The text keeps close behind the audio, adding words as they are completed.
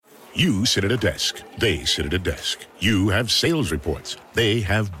You sit at a desk. They sit at a desk. You have sales reports. They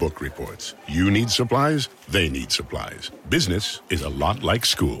have book reports. You need supplies. They need supplies. Business is a lot like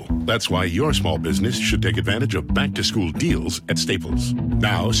school. That's why your small business should take advantage of back-to-school deals at Staples.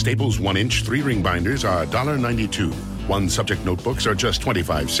 Now, Staples 1-inch 3-ring binders are $1.92. One-subject notebooks are just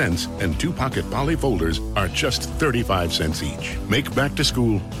 25 cents, and 2-pocket poly folders are just 35 cents each. Make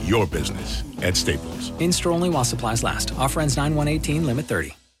back-to-school your business at Staples. In-store only while supplies last. Offer ends 9/1/18, limit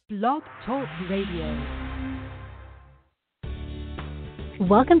 30. Blog Talk Radio.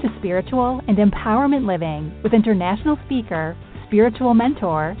 Welcome to Spiritual and Empowerment Living with international speaker, spiritual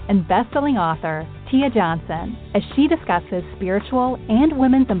mentor, and best-selling author, Tia Johnson, as she discusses spiritual and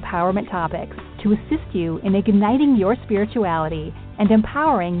women's empowerment topics to assist you in igniting your spirituality and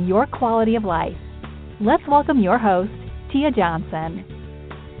empowering your quality of life. Let's welcome your host, Tia Johnson.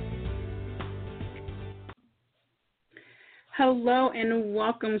 Hello and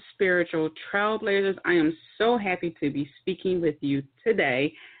welcome, spiritual trailblazers. I am so happy to be speaking with you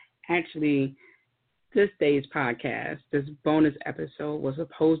today. Actually, this day's podcast, this bonus episode, was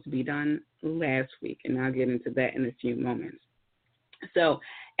supposed to be done last week, and I'll get into that in a few moments. So,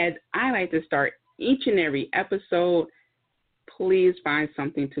 as I like to start each and every episode, please find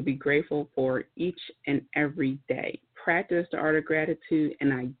something to be grateful for each and every day. Practice the art of gratitude,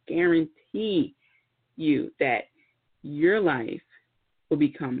 and I guarantee you that your life will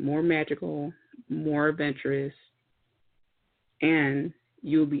become more magical, more adventurous, and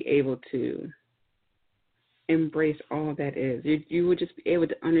you'll be able to embrace all that is. You will just be able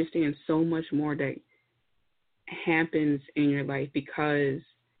to understand so much more that happens in your life, because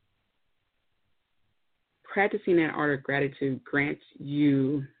practicing that art of gratitude grants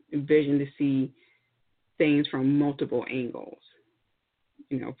you vision to see things from multiple angles.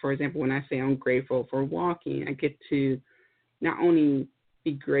 You know, for example, when I say I'm grateful for walking, I get to not only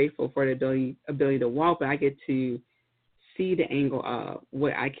be grateful for the ability to walk, but I get to see the angle of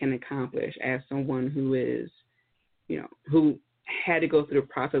what I can accomplish as someone who is, you know, who had to go through the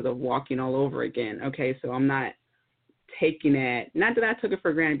process of walking all over again. Okay, so I'm not taking that, not that I took it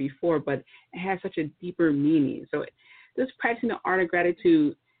for granted before, but it has such a deeper meaning. So just practicing the art of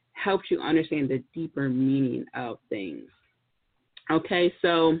gratitude helps you understand the deeper meaning of things. Okay,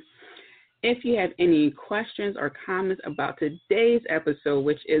 so if you have any questions or comments about today's episode,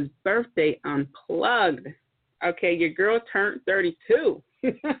 which is Birthday Unplugged, okay, your girl turned 32.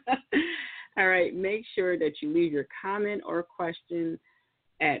 All right, make sure that you leave your comment or question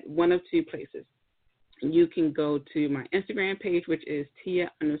at one of two places. You can go to my Instagram page, which is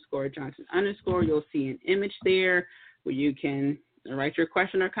Tia_Johnson_. You'll see an image there where you can write your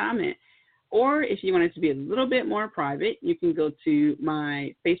question or comment. Or if you want it to be a little bit more private, you can go to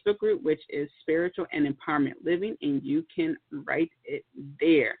my Facebook group, which is Spiritual and Empowerment Living, and you can write it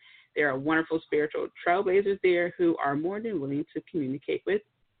there. There are wonderful spiritual trailblazers there who are more than willing to communicate with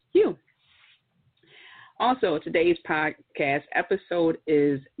you. Also, today's podcast episode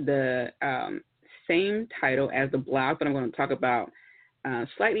is the same title as the blog, but I'm going to talk about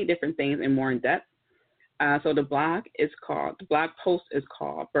slightly different things and more in depth. So the blog post is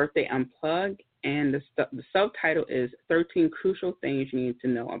called Birthday Unplugged, and the subtitle is 13 Crucial Things You Need to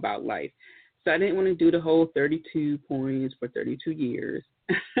Know About Life. So I didn't want to do the whole 32 points for 32 years.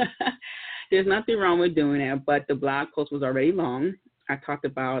 There's nothing wrong with doing that, but the blog post was already long. I talked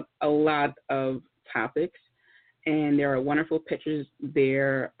about a lot of topics, and there are wonderful pictures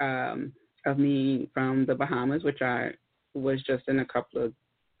there of me from the Bahamas, which I was just in a couple of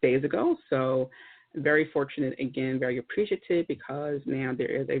days ago. So very fortunate, again, very appreciative, because now there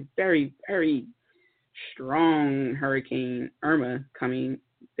is a very, very strong Hurricane Irma coming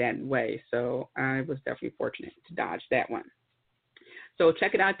that way. So I was definitely fortunate to dodge that one. So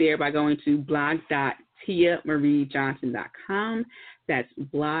check it out there by going to blog.tiamariejohnson.com. That's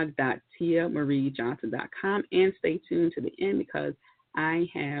blog.tiamariejohnson.com. And stay tuned to the end, because I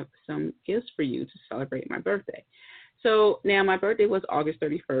have some gifts for you to celebrate my birthday. So now my birthday was August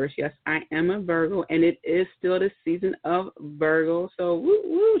 31st. Yes, I am a Virgo, and it is still the season of Virgo. So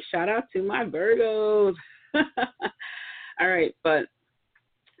woo, shout out to my Virgos. All right, but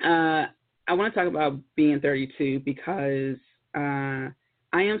I want to talk about being 32 because I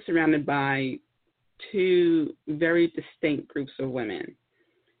am surrounded by two very distinct groups of women.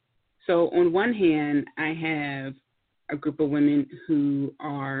 So on one hand, I have a group of women who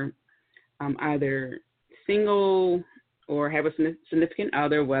are either single or have a significant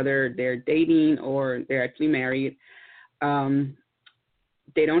other, whether they're dating or they're actually married.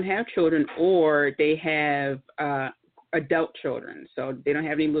 They don't have children, or they have adult children. So they don't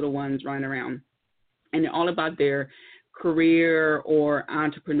have any little ones running around. And they're all about their career or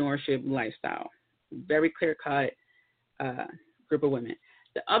entrepreneurship lifestyle. Very clear-cut group of women.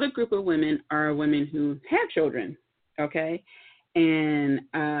 The other group of women are women who have children, okay? And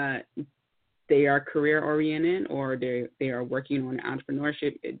they are career-oriented or they are working on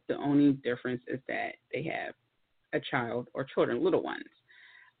entrepreneurship. The only difference is that they have a child or children, little ones.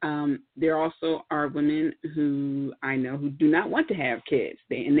 There also are women who I know who do not want to have kids,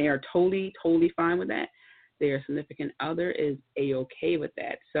 and they are totally, totally fine with that. Their significant other is A-okay with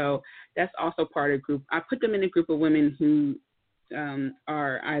that. So that's also part of the group. I put them in a group of women who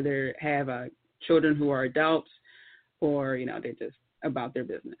are either have children who are adults or, they're just about their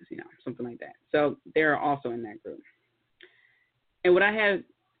business, something like that. So they're also in that group. And what I have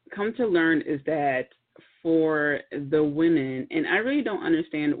come to learn is that for the women, and I really don't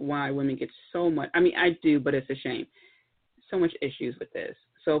understand why women get so much, I do, but it's a shame, so much issues with this.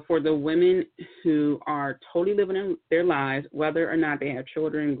 So for the women who are totally living their lives, whether or not they have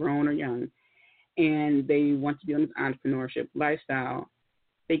children, grown or young, and they want to be on this entrepreneurship lifestyle,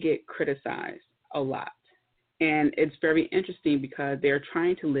 they get criticized a lot. And it's very interesting because they're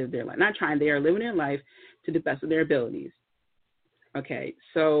trying to live their life. Not trying, they are living their life to the best of their abilities. Okay,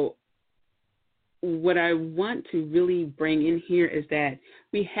 so what I want to really bring in here is that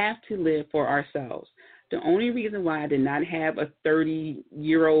we have to live for ourselves. The only reason why I did not have a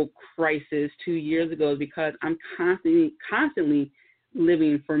 30-year-old crisis 2 years ago is because I'm constantly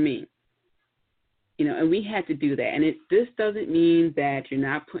living for me. And we had to do that. And this doesn't mean that you're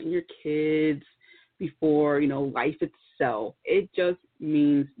not putting your kids before, life itself. It just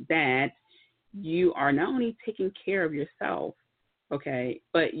means that you are not only taking care of yourself, okay,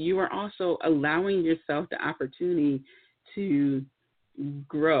 but you are also allowing yourself the opportunity to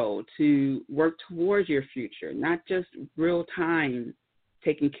grow, to work towards your future, not just real time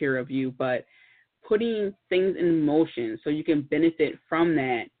taking care of you, but putting things in motion so you can benefit from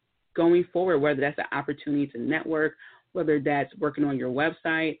that going forward, whether that's an opportunity to network, whether that's working on your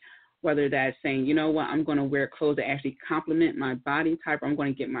website, whether that's saying, you know what, I'm going to wear clothes that actually complement my body type, or I'm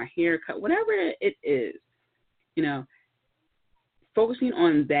going to get my hair cut, whatever it is, focusing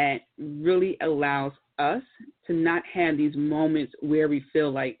on that really allows us to not have these moments where we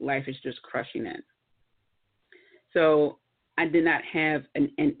feel like life is just crushing in. So I did not have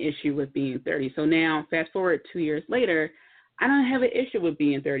an issue with being 30. So now, fast forward 2 years later, I don't have an issue with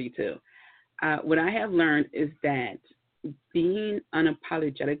being 32. What I have learned is that being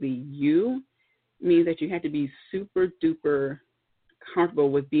unapologetically you means that you have to be super duper comfortable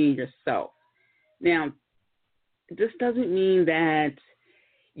with being yourself. Now, this doesn't mean that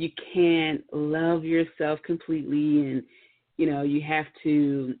you can't love yourself completely and, you have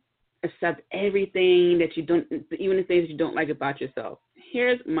to accept everything that you don't, even the things you don't like about yourself.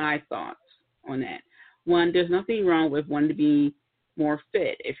 Here's my thoughts on that. One, there's nothing wrong with wanting to be more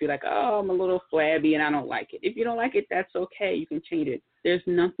fit. If you're like, oh, I'm a little flabby and I don't like it. If you don't like it, that's okay. You can change it. There's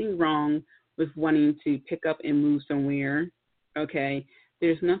nothing wrong with wanting to pick up and move somewhere, okay?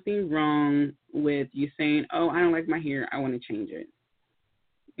 There's nothing wrong with you saying, oh, I don't like my hair. I want to change it.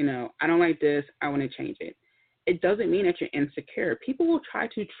 I don't like this. I want to change it. It doesn't mean that you're insecure. People will try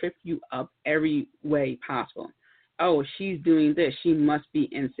to trip you up every way possible. Oh, she's doing this. She must be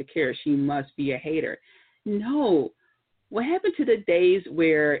insecure. She must be a hater. No. What happened to the days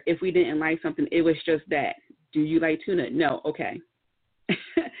where if we didn't like something, it was just that? Do you like tuna? No. Okay.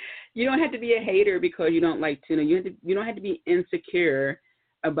 You don't have to be a hater because you don't like tuna. You don't have to be insecure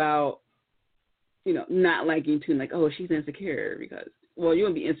about, not liking tuna. Like, oh, she's insecure because, well, you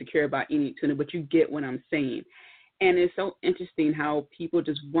won't be insecure about eating tuna, but you get what I'm saying. And it's so interesting how people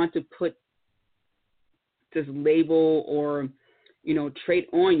just want to put this label or, trait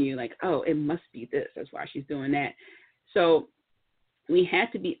on you like, oh, it must be this. That's why she's doing that. So we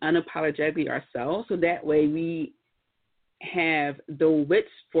have to be unapologetically ourselves so that way we have the wits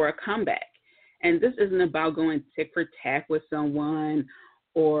for a comeback. And this isn't about going tick for tack with someone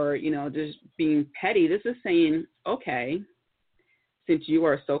or, just being petty. This is saying, okay, since you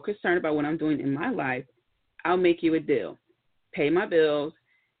are so concerned about what I'm doing in my life, I'll make you a deal. Pay my bills,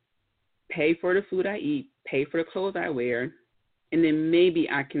 pay for the food I eat, pay for the clothes I wear, and then maybe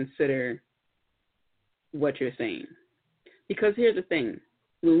I consider what you're saying. Because here's the thing.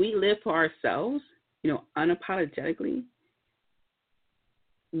 When we live for ourselves, unapologetically,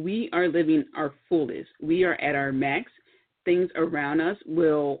 we are living our fullest. We are at our max. Things around us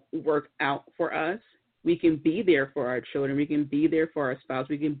will work out for us. We can be there for our children. We can be there for our spouse.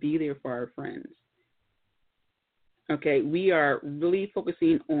 We can be there for our friends. Okay, we are really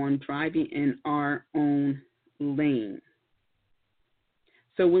focusing on driving in our own lane.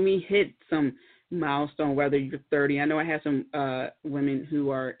 So when we hit some milestone, whether you're 30. I know I have some women who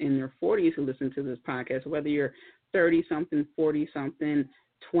are in their 40s who listen to this podcast, whether you're 30-something, 40-something,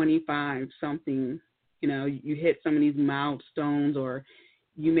 25-something, you know, you hit some of these milestones, or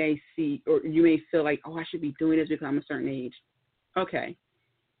you may see, or you may feel like, oh, I should be doing this because I'm a certain age. Okay.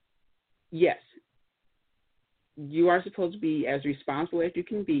 Yes. You are supposed to be as responsible as you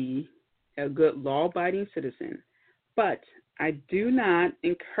can be, a good law-abiding citizen. But I do not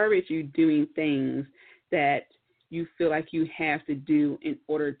encourage you doing things that you feel like you have to do in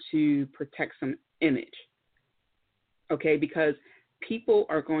order to protect some image. Okay, because people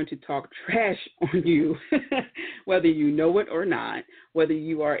are going to talk trash on you, whether you know it or not, whether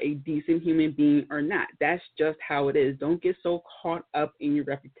you are a decent human being or not. That's just how it is. Don't get so caught up in your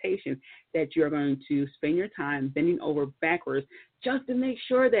reputation that you're going to spend your time bending over backwards just to make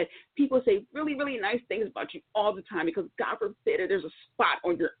sure that people say really, really nice things about you all the time, because God forbid there's a spot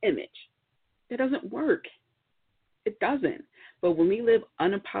on your image. That doesn't work. It doesn't. But when we live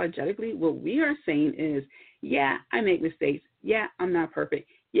unapologetically, what we are saying is, yeah, I make mistakes. Yeah, I'm not perfect.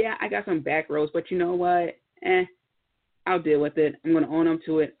 Yeah, I got some back rows, but you know what? I'll deal with it. I'm going to own up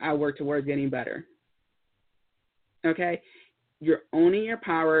to it. I'll work towards getting better. Okay? You're owning your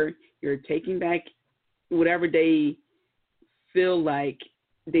power. You're taking back whatever they feel like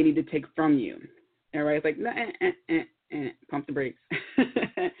they need to take from you. All right? It's like, pump the brakes.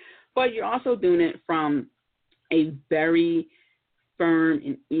 But you're also doing it from a very firm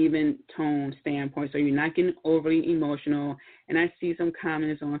and even tone standpoint, so you're not getting overly emotional. And I see some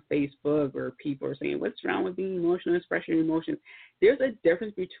comments on Facebook where people are saying, what's wrong with being emotional, expressing your emotions? There's a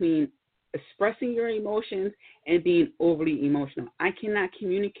difference between expressing your emotions and being overly emotional. I cannot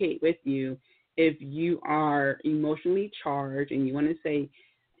communicate with you if you are emotionally charged and you want to say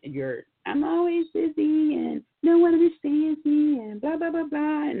I'm always busy and no one understands me and blah, blah, blah,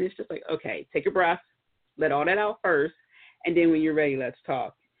 blah. And it's just like, okay, take a breath, let all that out first. And then when you're ready, let's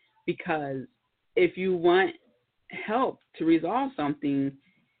talk. Because if you want help to resolve something,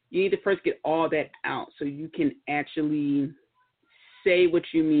 you need to first get all that out so you can actually say what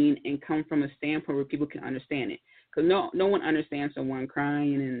you mean and come from a standpoint where people can understand it. Because no one understands someone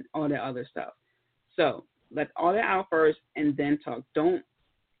crying and all that other stuff. So let all that out first and then talk. Don't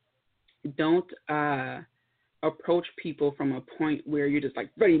approach people from a point where you're just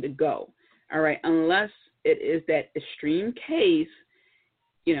like ready to go. All right, unless it is that extreme case,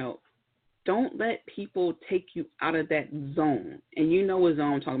 you know, don't let people take you out of that zone. And you know what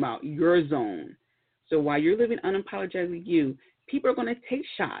zone I'm talking about, your zone. So while you're living unapologetically you, people are going to take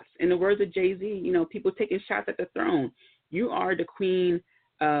shots. In the words of Jay-Z, you know, people taking shots at the throne. You are the queen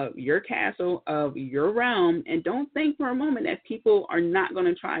of your castle, of your realm, and don't think for a moment that people are not going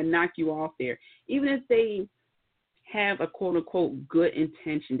to try and knock you off there. Even if they have a quote-unquote good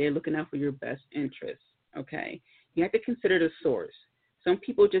intention, they're looking out for your best interests. Okay, you have to consider the source. Some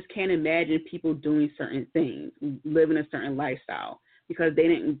people just can't imagine people doing certain things, living a certain lifestyle, because they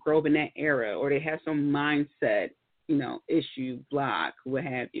didn't grow up in that era, or they have some mindset, you know, issue, block, what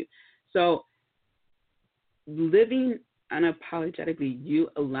have you. So living unapologetically you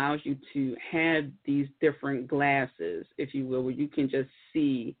allows you to have these different glasses, if you will, where you can just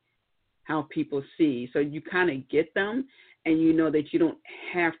see how people see. So you kind of get them, and you know that you don't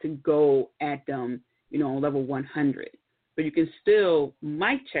have to go at them, you know, on level 100. But you can still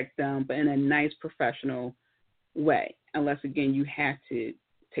mic check them, but in a nice professional way, unless, again, you have to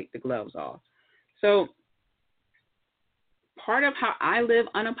take the gloves off. So part of how I live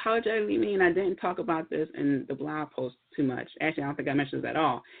unapologetically, and I didn't talk about this in the blog post too much. Actually, I don't think I mentioned this at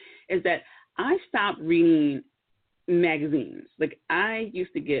all, is that I stopped reading magazines. Like, I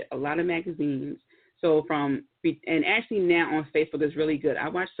used to get a lot of magazines. So and actually now on Facebook is really good. I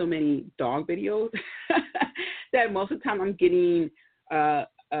watch so many dog videos that most of the time I'm getting a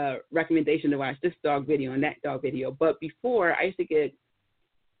recommendation to watch this dog video and that dog video. But before, I used to get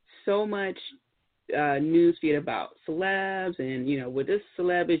so much news feed about celebs and, you know, what this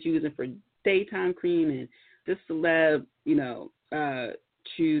celeb is using for daytime cream, and this celeb, you know,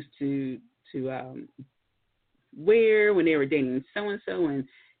 choose to wear when they were dating so-and-so, and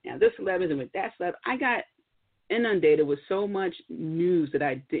now this celeb isn't with that celeb. I got inundated with so much news that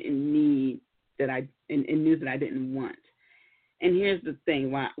I didn't need, and news that I didn't want. And here's the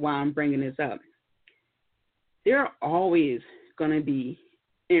thing, why I'm bringing this up. There are always going to be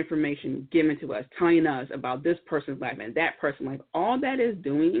information given to us, telling us about this person's life and that person's life. All that is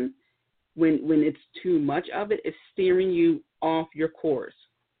doing, when it's too much of it, is steering you off your course.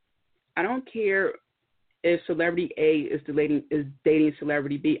 I don't care if celebrity A is dating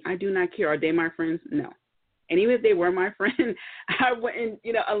celebrity B. I do not care. Are they my friends? No. And even if they were my friend, I wouldn't,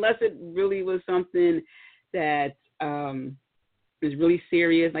 unless it really was something that is really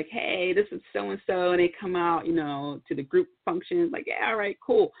serious, like, hey, this is so-and-so, and they come out, to the group functions, like, yeah, all right,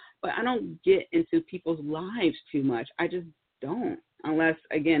 cool. But I don't get into people's lives too much. I just don't, unless,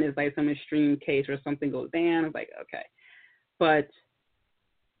 again, it's like some extreme case where something goes down. It's like, okay. But,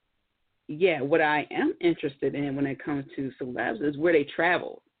 yeah, what I am interested in when it comes to celebs is where they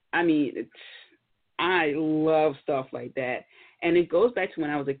travel. I mean, I love stuff like that. And it goes back to when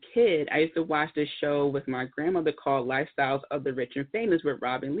I was a kid. I used to watch this show with my grandmother called Lifestyles of the Rich and Famous with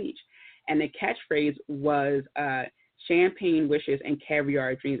Robin Leach. And the catchphrase was champagne wishes and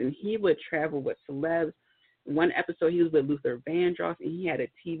caviar dreams. And he would travel with celebs. One episode, he was with Luther Vandross, and he had a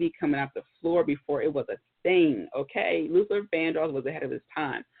TV coming off the floor before it was a thing, okay? Luther Vandross was ahead of his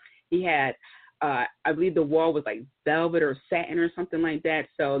time. He had, I believe the wall was like velvet or satin or something like that.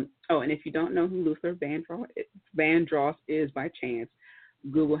 So, and if you don't know who Luther Vandross is by chance,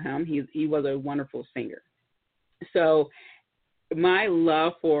 Google him. He was a wonderful singer. So my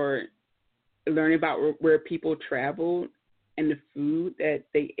love for learning about where people traveled and the food that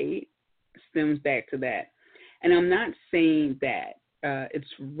they ate stems back to that. And I'm not saying that it's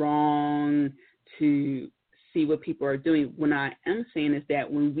wrong to see what people are doing. What I am saying is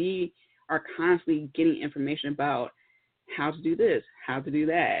that when we are constantly getting information about how to do this, how to do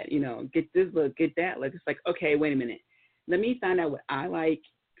that, get this look, get that look, it's like, okay, wait a minute. Let me find out what I like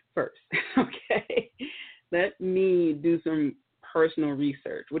first, okay? Let me do some personal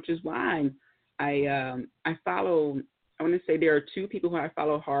research, which is why I follow, I want to say there are two people who I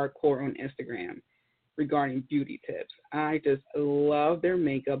follow hardcore on Instagram regarding beauty tips. I just love their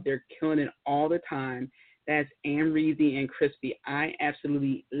makeup. They're killing it all the time. That's Amrezy and Crispy. I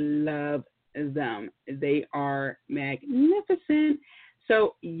absolutely love them. They are magnificent.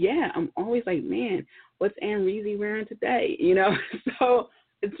 So, yeah, I'm always like, man, what's Amrezy wearing today? So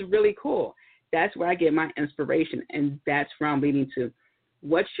it's really cool. That's where I get my inspiration, and that's where I'm leading to.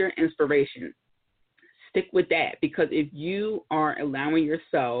 What's your inspiration? Stick with that, because if you are allowing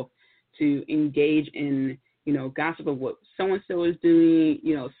yourself to engage in, gossip of what so-and-so is doing,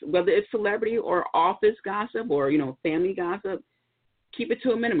 whether it's celebrity or office gossip or, family gossip, keep it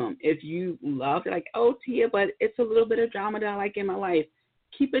to a minimum. If you love it, like, oh, Tia, but it's a little bit of drama that I like in my life,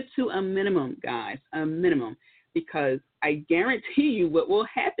 keep it to a minimum, guys, a minimum, because I guarantee you what will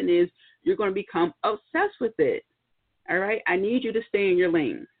happen is you're going to become obsessed with it, all right? I need you to stay in your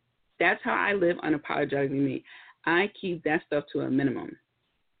lane. That's how I live unapologetically me. I keep that stuff to a minimum,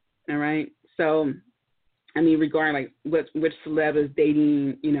 all right? So, I mean, regarding like which celeb is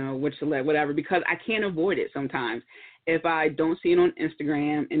dating, which celeb, whatever, because I can't avoid it sometimes. If I don't see it on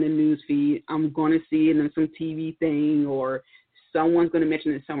Instagram in the news feed, I'm going to see it in some TV thing, or someone's going to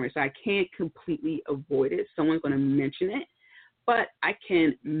mention it somewhere. So I can't completely avoid it. Someone's going to mention it, but I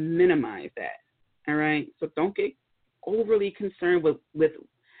can minimize that, all right? So don't get overly concerned with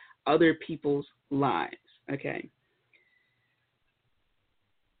other people's lives, okay?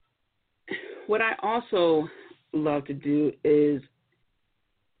 What I also love to do is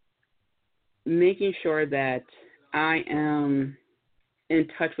making sure that I am in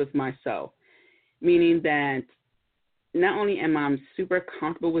touch with myself, meaning that not only am I super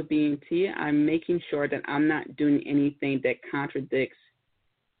comfortable with being Tia, I'm making sure that I'm not doing anything that contradicts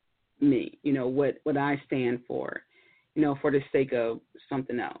me, what I stand for, for the sake of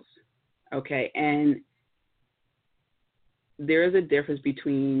something else, okay? And there is a difference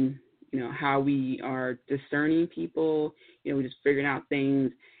between how we are discerning people, we're just figuring out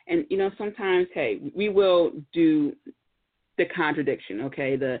things. And, sometimes, hey, we will do the contradiction,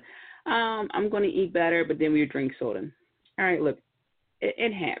 okay? I'm going to eat better, but then we drink soda. All right, look,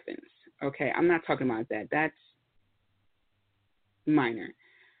 it happens, okay? I'm not talking about that. That's minor.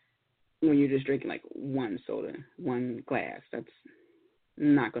 When you're just drinking like one soda, one glass, that's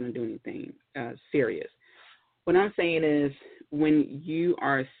not going to do anything serious. What I'm saying is when you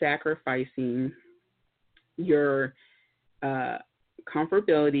are sacrificing your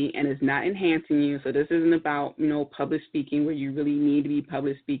comfortability and it's not enhancing you, so this isn't about, public speaking where you really need to be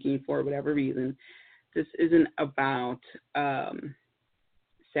public speaking for whatever reason. This isn't about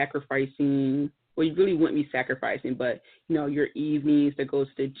sacrificing, well, you really wouldn't be sacrificing, but, your evenings that goes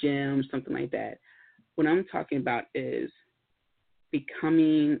to the gym, something like that. What I'm talking about is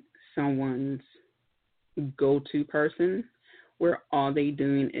becoming someone's go-to person where all they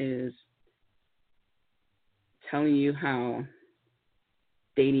doing is telling you how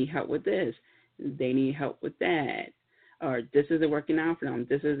they need help with this, they need help with that, or this isn't working out for them,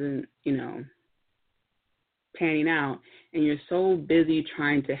 this isn't, panning out, and you're so busy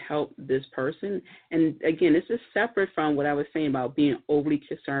trying to help this person. And again, this is separate from what I was saying about being overly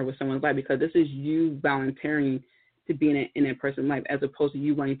concerned with someone's life, because this is you volunteering to be in that person's life as opposed to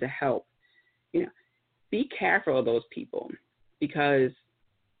you wanting to help. Be careful of those people, because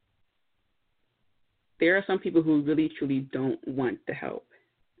there are some people who really, truly don't want to help,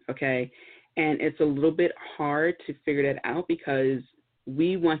 okay? And it's a little bit hard to figure that out because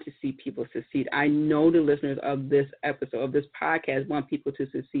we want to see people succeed. I know the listeners of this episode, of this podcast, want people to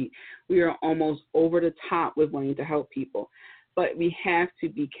succeed. We are almost over the top with wanting to help people, but we have to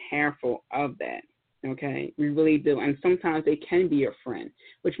be careful of that, okay? We really do. And sometimes they can be a friend,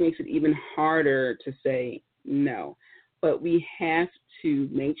 which makes it even harder to say no. But we have to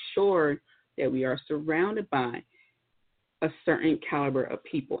make sure that we are surrounded by a certain caliber of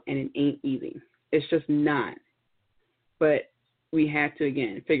people, and it ain't easy. It's just not. But we have to,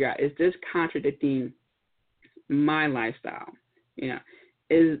 again, figure out, is this contradicting my lifestyle?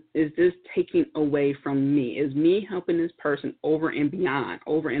 Is this taking away from me? Is me helping this person over and beyond,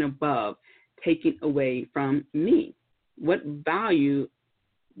 over and above, taking away from me? What value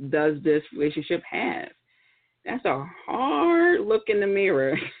does this relationship have? That's a hard look in the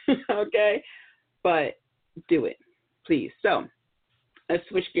mirror, okay? But do it, please. So let's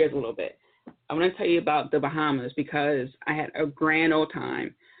switch gears a little bit. I want to tell you about the Bahamas because I had a grand old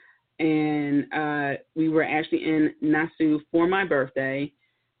time. And we were actually in Nassau for my birthday.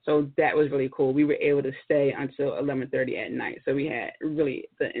 So that was really cool. We were able to stay until 11:30 at night. So we had really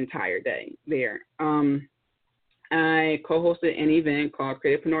the entire day there. I co-hosted an event called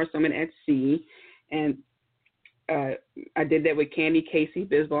Creativepreneur Summit at Sea. And I did that with Candy Casey,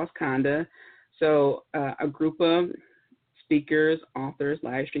 Biz Boss Conda. So a group of speakers, authors,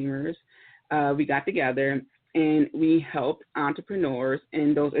 live streamers, we got together and we helped entrepreneurs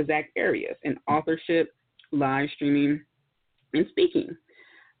in those exact areas, in authorship, live streaming, and speaking.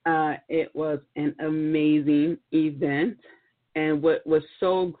 It was an amazing event. And what was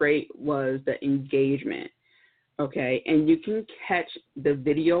so great was the engagement. Okay. And you can catch the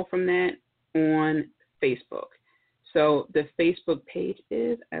video from that on Facebook. So the Facebook page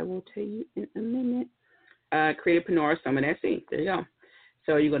is, I will tell you in a minute, Creativepreneur Summit at Sea. There you go.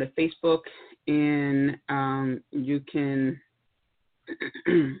 So you go to Facebook and you can,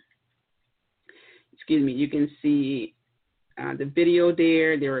 you can see the video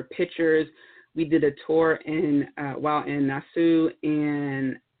there. There are pictures. We did a tour while in Nassau,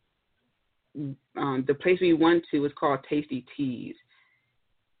 and the place we went to was called Tasty Teas,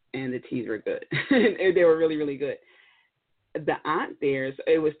 and the teas were good. They were really, really good. The aunt there, so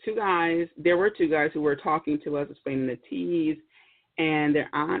it was two guys. There were two guys who were talking to us, explaining the teas, and their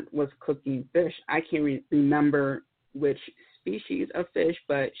aunt was cooking fish. I can't remember which species of fish,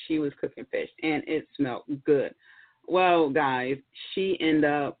 but she was cooking fish, and it smelled good. Well, guys, she ended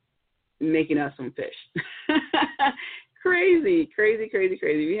up making us some fish. Crazy.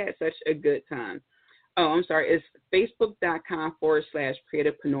 We had such a good time. Oh, I'm sorry. It's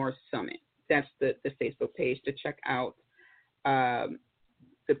facebook.com/Creativepreneur Summit. That's the Facebook page to check out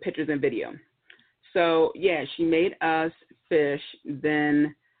the pictures and video. So, yeah, she made us fish.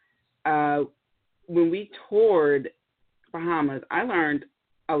 Then when we toured Bahamas, I learned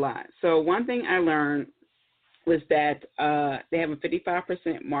a lot. So one thing I learned was that they have a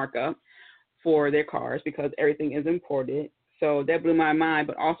 55% markup for their cars because everything is imported. So that blew my mind,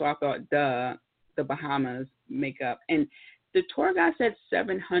 but also I thought, the Bahamas makeup. And the tour guide said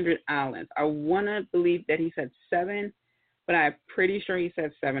 700 islands. I want to believe that he said 7, but I'm pretty sure he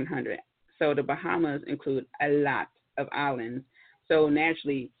said 700. So the Bahamas include a lot of islands. So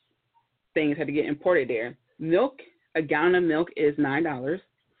naturally, things had to get imported there. Milk, a gallon of milk is $9.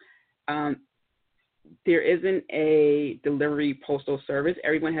 There isn't a delivery postal service.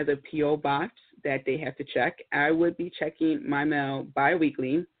 Everyone has a P.O. box that they have to check. I would be checking my mail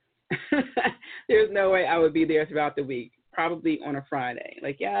bi-weekly. There's no way I would be there throughout the week, probably on a Friday.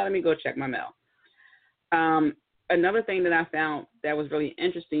 Let me go check my mail. Another thing that I found that was really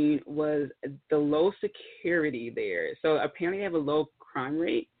interesting was the low security there. So apparently they have a low crime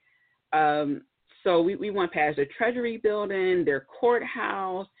rate. So we went past the Treasury building, their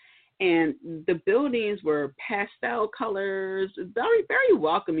courthouse, and the buildings were pastel colors, very, very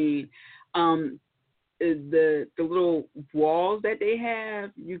welcoming. The little walls that they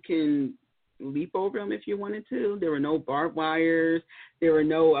have, you can leap over them if you wanted to. There were no barbed wires. There were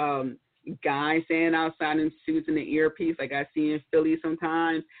no guys standing outside in suits and the earpiece like I see in Philly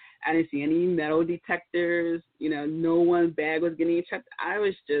sometimes. I didn't see any metal detectors. No one's bag was getting checked. I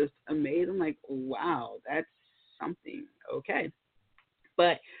was just amazed. I'm like, wow, that's something. Okay.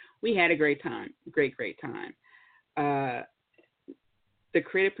 But we had a great time. Great time. The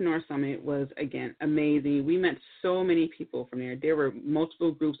Creativepreneur Summit was, again, amazing. We met so many people from there. There were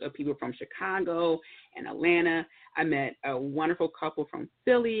multiple groups of people from Chicago and Atlanta. I met a wonderful couple from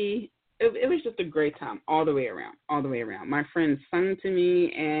Philly. It was just a great time all the way around. My friends sung to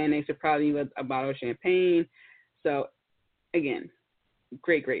me, and they surprised me with a bottle of champagne. So, again,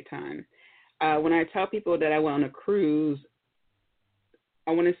 great time. When I tell people that I went on a cruise,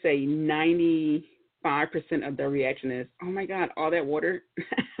 I want to say 95% of their reaction is, "Oh my God, all that water."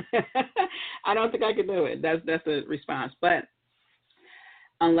 I don't think I could do it. That's the response. But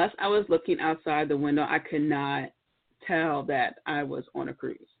unless I was looking outside the window, I could not tell that I was on a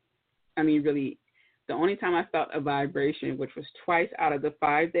cruise. I mean, really, the only time I felt a vibration, which was twice out of the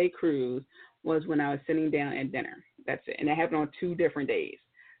 5-day cruise, was when I was sitting down at dinner. That's it. And it happened on 2 different days.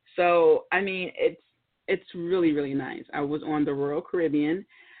 So, I mean, it's really, really nice. I was on the Royal Caribbean,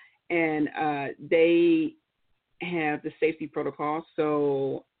 and they have the safety protocol.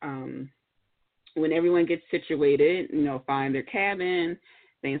 So when everyone gets situated, find their cabin,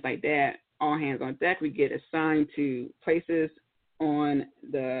 things like that, all hands on deck, we get assigned to places on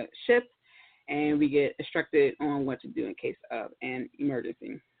the ship, and we get instructed on what to do in case of an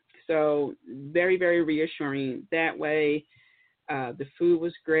emergency. So very, very reassuring that way. The food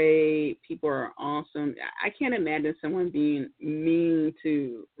was great. People are awesome. I can't imagine someone being mean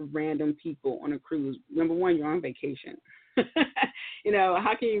to random people on a cruise. Number one, you're on vacation.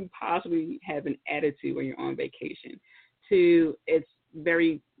 How can you possibly have an attitude when you're on vacation? 2, it's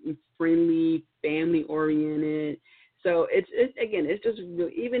very friendly, family oriented. So it's just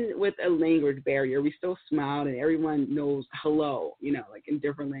really, even with a language barrier, we still smiled, and everyone knows hello, like in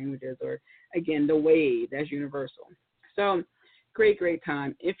different languages, or again, the wave, that's universal. So great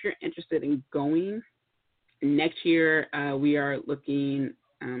time. If you're interested in going next year, we are looking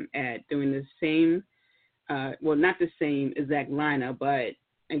at doing the same, not the same exact lineup, but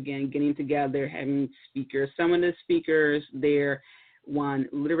again, getting together, having speakers. Some of the speakers there won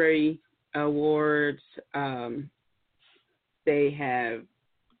literary awards. They have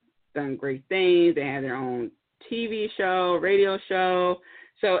done great things. They have their own TV show, radio show.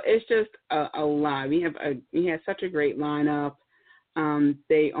 So it's just a lot. We have such a great lineup.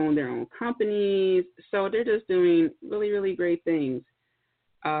 They own their own companies. So they're just doing really, really great things.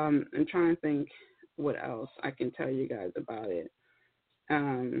 I'm trying to think what else I can tell you guys about it.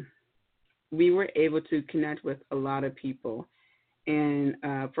 We were able to connect with a lot of people. And,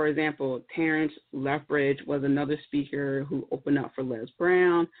 for example, Terrence Lethbridge was another speaker who opened up for Les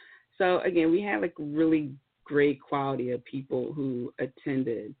Brown. So, again, we had really great quality of people who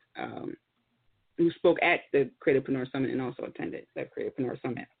attended, who spoke at the Creativepreneur Summit and also attended the Creativepreneur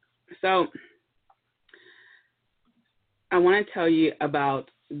Summit. So I want to tell you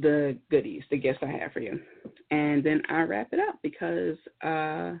about the goodies, the gifts I have for you. And then I'll wrap it up because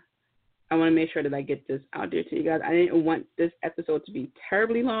I want to make sure that I get this out there to you guys. I didn't want this episode to be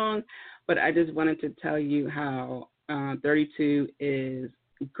terribly long, but I just wanted to tell you how 32 is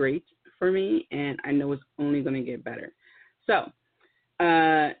great for me, and I know it's only going to get better. So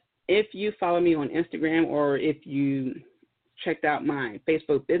if you follow me on Instagram, or if you checked out my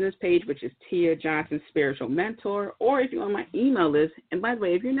Facebook business page, which is Tia Johnson Spiritual Mentor, or if you're on my email list, and by the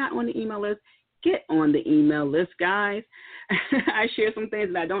way, if you're not on the email list, get on the email list, guys. I share some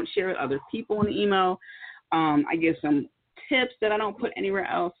things that I don't share with other people in the email. I give some tips that I don't put anywhere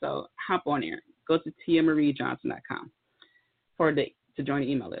else, so hop on there. Go to tiamariejohnson.com to join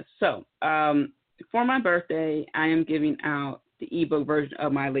the email list. So for my birthday, I am giving out the ebook version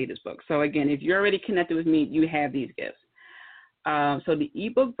of my latest book. So again, if you're already connected with me, you have these gifts. So the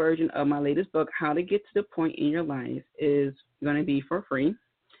ebook version of my latest book, How to Get to the Point in Your Life, is going to be for free.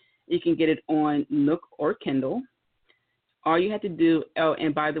 You can get it on Nook or Kindle. All you have to do,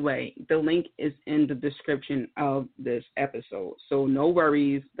 and by the way, the link is in the description of this episode. So no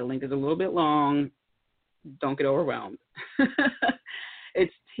worries. The link is a little bit long. Don't get overwhelmed.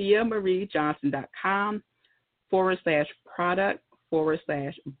 It's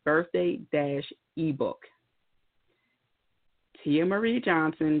tiamariejohnson.com/product/birthday-ebook.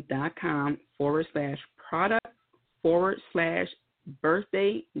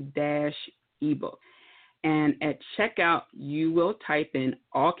 tiamariejohnson.com/product/birthday-ebook. And at checkout, you will type in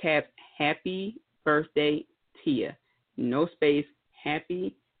all caps, Happy Birthday, Tia. No space,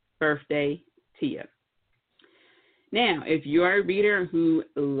 Happy Birthday, Tia. Now, if you are a reader who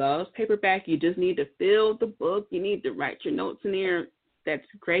loves paperback, you just need to fill the book, you need to write your notes in there, that's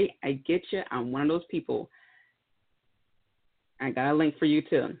great. I get you. I'm one of those people. I got a link for you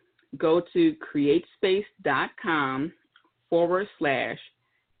too. Go to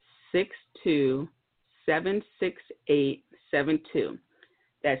createspace.com/62 6276872.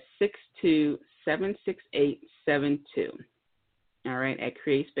 That's 6276872. All right, at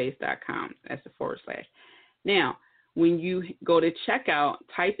createspace.com. That's the /. Now, when you go to checkout,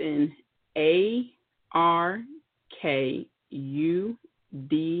 type in ARKUDFKF.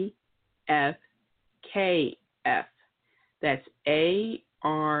 That's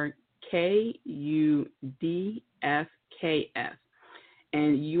ARKUDFKF.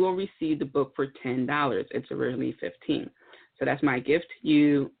 And you will receive the book for $10. It's originally $15. So that's my gift to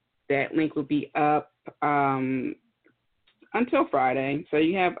you. That link will be up until Friday. So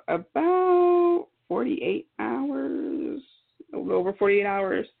you have about 48 hours, a little over 48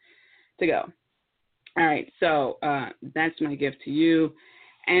 hours to go. All right, so that's my gift to you.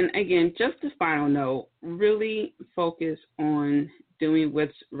 And again, just a final note, really focus on doing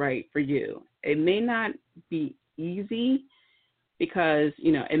what's right for you. It may not be easy because,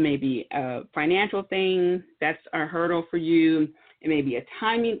 it may be a financial thing that's a hurdle for you. It may be a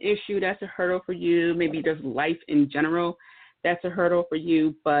timing issue that's a hurdle for you. Maybe just life in general that's a hurdle for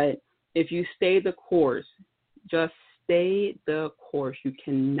you. But if you stay the course, just stay the course. You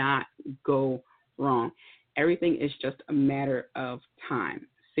cannot go wrong. Everything is just a matter of time.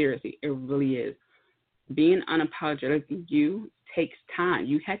 Seriously, it really is. Being unapologetic you takes time.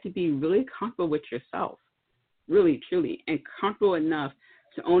 You have to be really comfortable with yourself, really, truly, and comfortable enough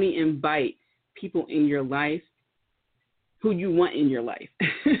to only invite people in your life who you want in your life.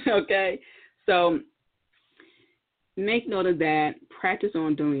 Okay? So make note of that. Practice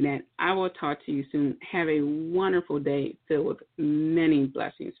on doing that. I will talk to you soon. Have a wonderful day filled with many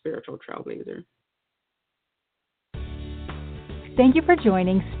blessings, spiritual trailblazer. Thank you for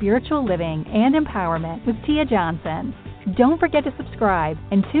joining Spiritual Living and Empowerment with Tia Johnson. Don't forget to subscribe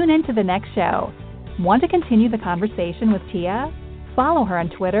and tune in to the next show. Want to continue the conversation with Tia? Follow her on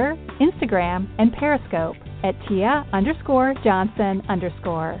Twitter, Instagram, and Periscope at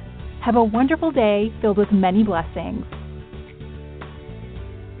Tia_Johnson_. Have a wonderful day filled with many blessings.